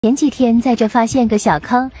前几天在这发现个小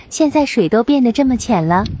坑，现在水都变得这么浅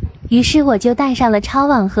了，于是我就带上了抄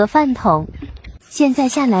网和饭桶，现在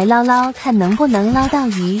下来捞捞，看能不能捞到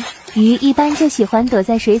鱼。鱼一般就喜欢躲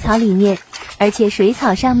在水草里面，而且水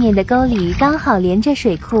草上面的沟里刚好连着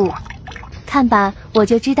水库。看吧，我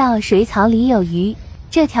就知道水草里有鱼。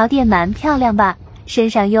这条电鳗漂亮吧？身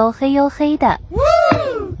上黝黑的。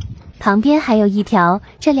旁边还有一条，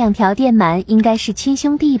这2条电鳗应该是亲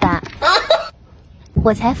兄弟吧？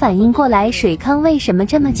我才反应过来水坑为什么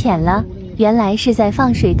这么浅了，原来是在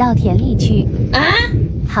放水到田里去。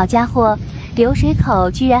好家伙，流水口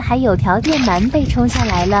居然还有条电鳗被冲下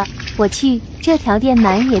来了！我去，这条电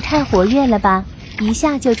鳗也太活跃了吧，一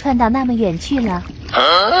下就窜到那么远去了。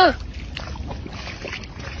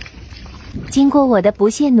经过我的不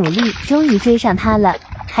懈努力，终于追上它了。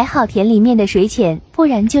还好田里面的水浅，不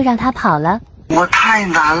然就让它跑了。我太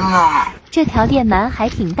难了。这条电鳗还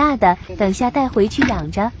挺大的，等下带回去养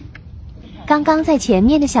着。刚刚在前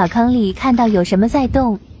面的小坑里看到有什么在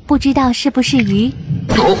动，不知道是不是鱼。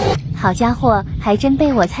好家伙，还真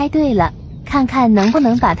被我猜对了，看看能不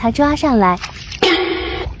能把它抓上来。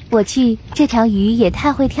我去，这条鱼也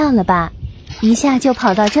太会跳了吧，一下就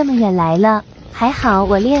跑到这么远来了，还好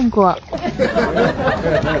我练过。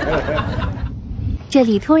这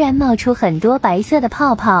里突然冒出很多白色的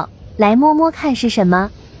泡泡，来摸摸看是什么。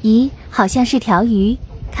咦，好像是条鱼，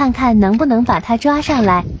看看能不能把它抓上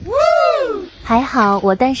来。还好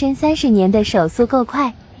我单身30年的手速够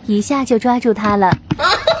快，一下就抓住它了。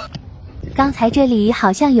刚才这里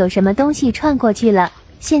好像有什么东西窜过去了，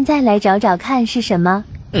现在来找找看是什么。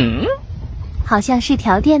好像是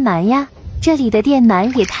条电鳗呀，这里的电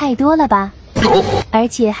鳗也太多了吧，而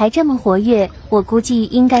且还这么活跃，我估计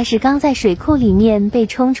应该是刚在水库里面被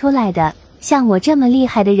冲出来的。像我这么厉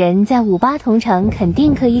害的人，在58同城肯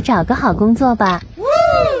定可以找个好工作吧。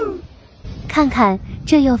看看，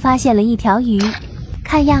这又发现了一条鱼，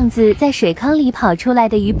看样子在水坑里跑出来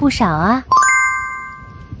的鱼不少啊。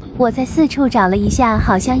我在四处找了一下，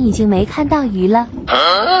好像已经没看到鱼了。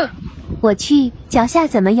我去，脚下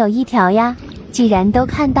怎么有一条呀？既然都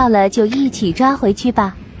看到了，就一起抓回去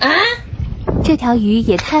吧。这条鱼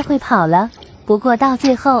也太会跑了，不过到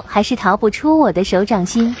最后还是逃不出我的手掌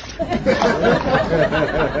心。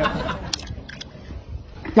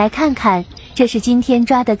来看看，这是今天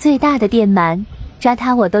抓的最大的电鳗，抓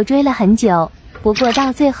它我都追了很久，不过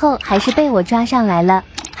到最后还是被我抓上来了。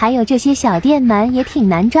还有这些小电鳗也挺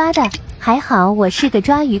难抓的，还好我是个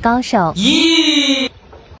抓鱼高手。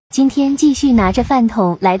今天继续拿着饭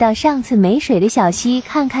桶来到上次没水的小溪，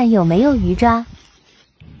看看有没有鱼抓。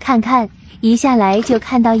看看，一下来就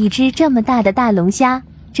看到一只这么大的大龙虾，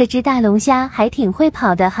这只大龙虾还挺会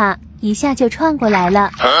跑的哈，一下就窜过来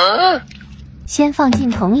了。先放进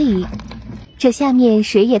桶里，这下面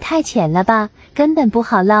水也太浅了吧，根本不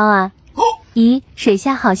好捞啊。咦，水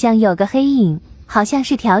下好像有个黑影，好像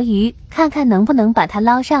是条鱼，看看能不能把它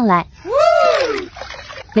捞上来。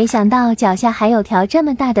没想到脚下还有条这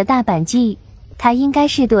么大的大板鲫，它应该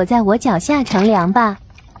是躲在我脚下乘凉吧。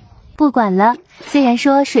不管了，虽然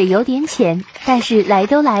说水有点浅，但是来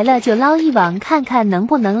都来了就捞一网，看看能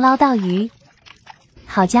不能捞到鱼。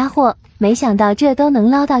好家伙，没想到这都能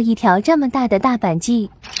捞到一条这么大的大板鲫。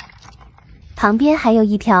旁边还有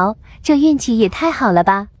一条，这运气也太好了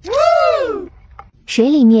吧。水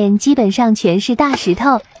里面基本上全是大石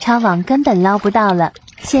头，抄网根本捞不到了。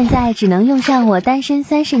现在只能用上我单身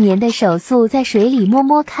30年的手速，在水里摸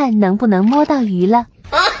摸看能不能摸到鱼了。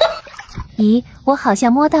咦，我好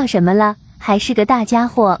像摸到什么了，还是个大家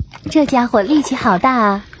伙，这家伙力气好大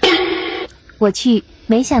啊。我去，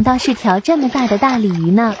没想到是条这么大的大鲤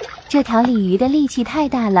鱼呢，这条鲤鱼的力气太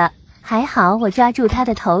大了，还好我抓住它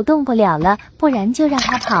的头动不了了，不然就让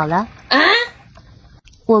它跑了。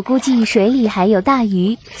我估计水里还有大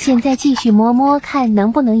鱼，现在继续摸摸看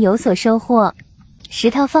能不能有所收获。石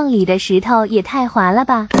头缝里的石头也太滑了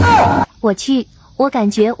吧！我去，我感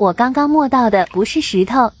觉我刚刚摸到的不是石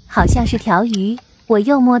头，好像是条鱼，我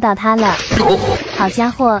又摸到它了。好家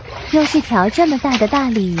伙，又是条这么大的大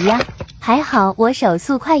鲤鱼呀！还好我手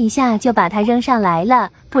速快，一下就把它扔上来了，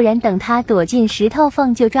不然等它躲进石头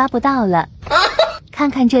缝就抓不到了。看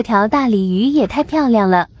看这条大鲤鱼也太漂亮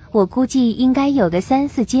了，我估计应该有个3、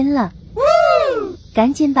4斤了。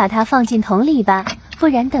赶紧把它放进桶里吧，不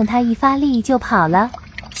然等它一发力就跑了。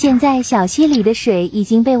现在小溪里的水已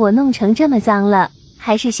经被我弄成这么脏了，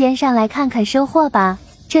还是先上来看看收获吧。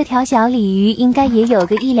这条小鲤鱼应该也有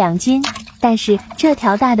个1、2斤，但是这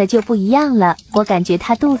条大的就不一样了，我感觉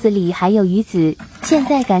它肚子里还有鱼籽，现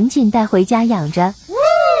在赶紧带回家养着。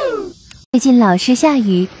最近老是下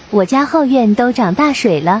雨，我家后院都长大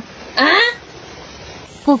水了。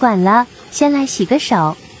不管了，先来洗个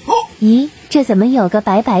手。咦，这怎么有个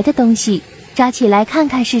白白的东西？抓起来看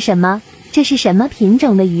看是什么？这是什么品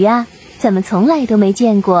种的鱼啊？怎么从来都没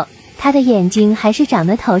见过？它的眼睛还是长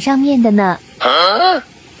在头上面的呢。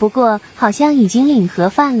不过好像已经领盒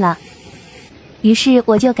饭了。于是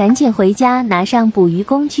我就赶紧回家拿上捕鱼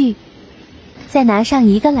工具，再拿上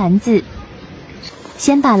一个篮子，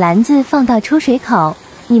先把篮子放到出水口。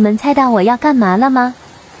你们猜到我要干嘛了吗？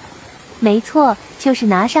没错，就是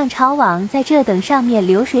拿上抄网，在这等上面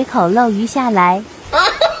流水口漏鱼下来。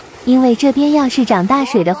因为这边要是涨大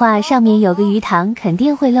水的话，上面有个鱼塘，肯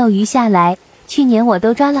定会漏鱼下来。去年我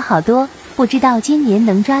都抓了好多，不知道今年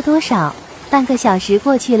能抓多少。半个小时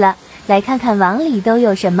过去了，来看看网里都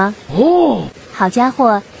有什么。好家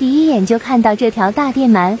伙，第一眼就看到这条大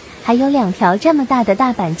电鳗，还有2条这么大的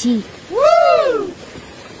大板鲫。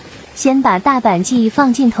先把大板鲫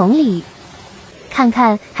放进桶里，看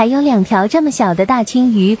看还有2条这么小的大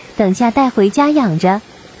青鱼，等下带回家养着。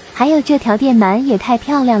还有这条电鳗也太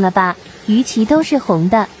漂亮了吧，鱼鳍都是红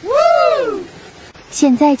的。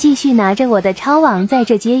现在继续拿着我的抄网在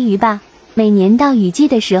这接鱼吧。每年到雨季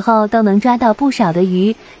的时候都能抓到不少的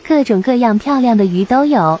鱼，各种各样漂亮的鱼都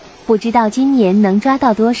有，不知道今年能抓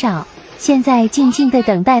到多少。现在静静的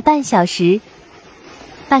等待半小时，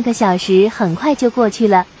半个小时很快就过去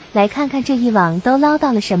了。来看看这一网都捞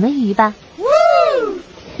到了什么鱼吧。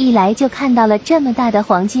一来就看到了这么大的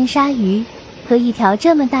黄金鲨鱼和一条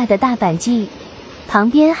这么大的大板鲫，旁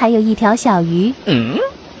边还有一条小鱼。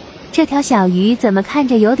这条小鱼怎么看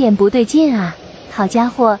着有点不对劲啊？好家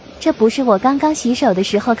伙，这不是我刚刚洗手的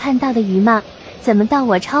时候看到的鱼吗？怎么到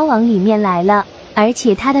我抄网里面来了？而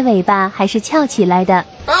且它的尾巴还是翘起来的。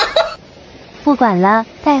不管了，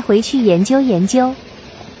带回去研究研究，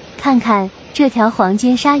看看这条黄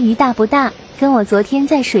金鲨鱼大不大，跟我昨天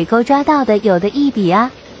在水沟抓到的有的一比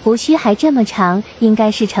啊，胡须还这么长，应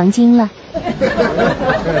该是成精了。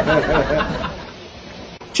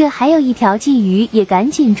这还有一条鲫鱼，也赶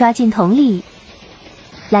紧抓进桶里。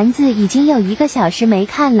篮子已经有1个小时没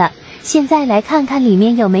看了，现在来看看里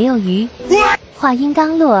面有没有鱼。话音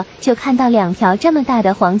刚落，就看到2条这么大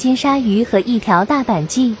的黄金鲨鱼和1条大板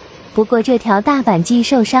鲫。不过这条大板鲫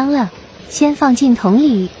受伤了，先放进桶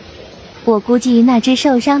里。我估计那只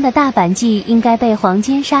受伤的大板鲫应该被黄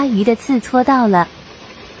金鲨鱼的刺戳到了，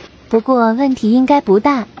不过问题应该不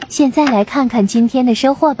大。现在来看看今天的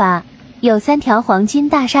收获吧，有3条黄金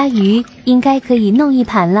大鲨鱼，应该可以弄一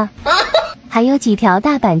盘了。还有几条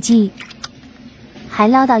大板鲫，还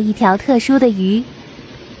捞到1条特殊的鱼，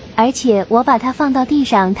而且我把它放到地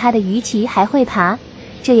上，它的鱼鳍还会爬，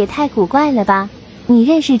这也太古怪了吧？你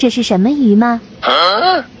认识这是什么鱼吗？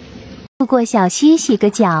路过小溪洗个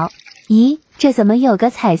脚，咦，这怎么有个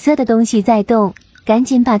彩色的东西在动？赶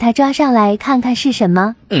紧把它抓上来看看是什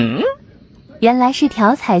么。原来是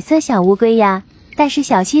条彩色小乌龟呀！但是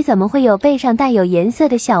小溪怎么会有背上带有颜色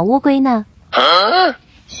的小乌龟呢？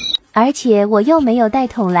而且我又没有带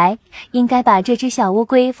桶来，应该把这只小乌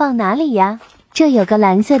龟放哪里呀？这有个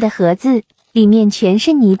蓝色的盒子，里面全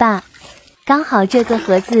是泥巴，刚好这个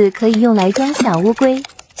盒子可以用来装小乌龟。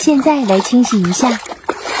现在来清洗一下，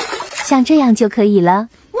像这样就可以了。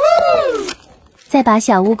再把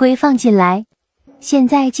小乌龟放进来。现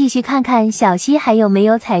在继续看看小溪还有没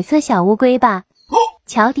有彩色小乌龟吧。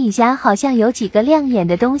桥底下好像有几个亮眼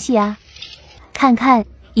的东西啊，看看，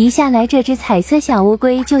一下来这只彩色小乌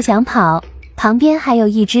龟就想跑，旁边还有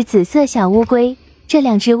一只紫色小乌龟，这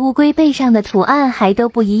2只乌龟背上的图案还都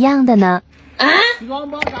不一样的呢。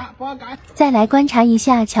再来观察一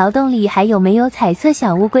下桥洞里还有没有彩色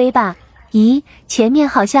小乌龟吧。咦，前面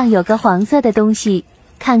好像有个黄色的东西，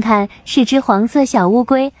看看是只黄色小乌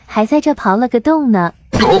龟，还在这刨了个洞呢。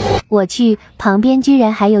我去，旁边居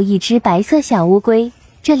然还有一只白色小乌龟，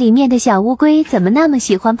这里面的小乌龟怎么那么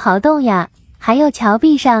喜欢刨洞呀？还有桥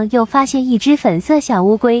壁上又发现一只粉色小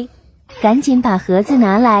乌龟，赶紧把盒子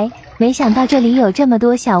拿来，没想到这里有这么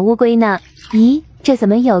多小乌龟呢。咦，这怎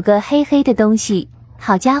么有个黑黑的东西？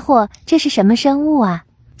好家伙，这是什么生物啊？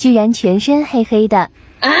居然全身黑黑的，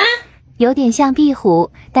有点像壁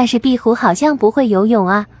虎，但是壁虎好像不会游泳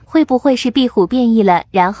啊，会不会是壁虎变异了，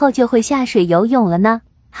然后就会下水游泳了呢？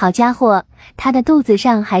好家伙，它的肚子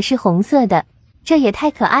上还是红色的，这也太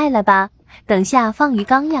可爱了吧！等下放鱼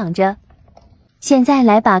缸养着。现在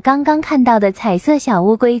来把刚刚看到的彩色小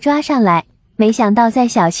乌龟抓上来，没想到在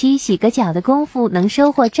小溪洗个脚的功夫能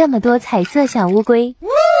收获这么多彩色小乌龟。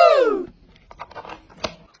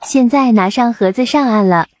现在拿上盒子上岸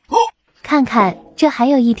了，看看这还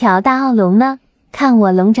有一条大澳龙呢，看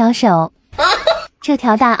我龙爪手，这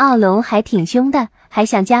条大澳龙还挺凶的，还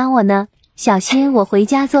想夹我呢，小心我回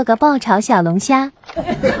家做个爆炒小龙虾。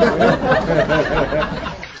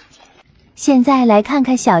现在来看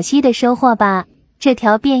看小溪的收获吧。这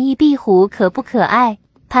条变异壁虎可不可爱？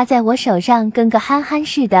趴在我手上跟个憨憨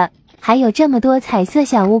似的，还有这么多彩色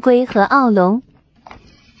小乌龟和奥龙。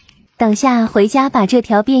等下回家把这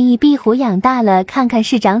条变异壁虎养大了，看看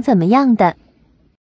是长怎么样的。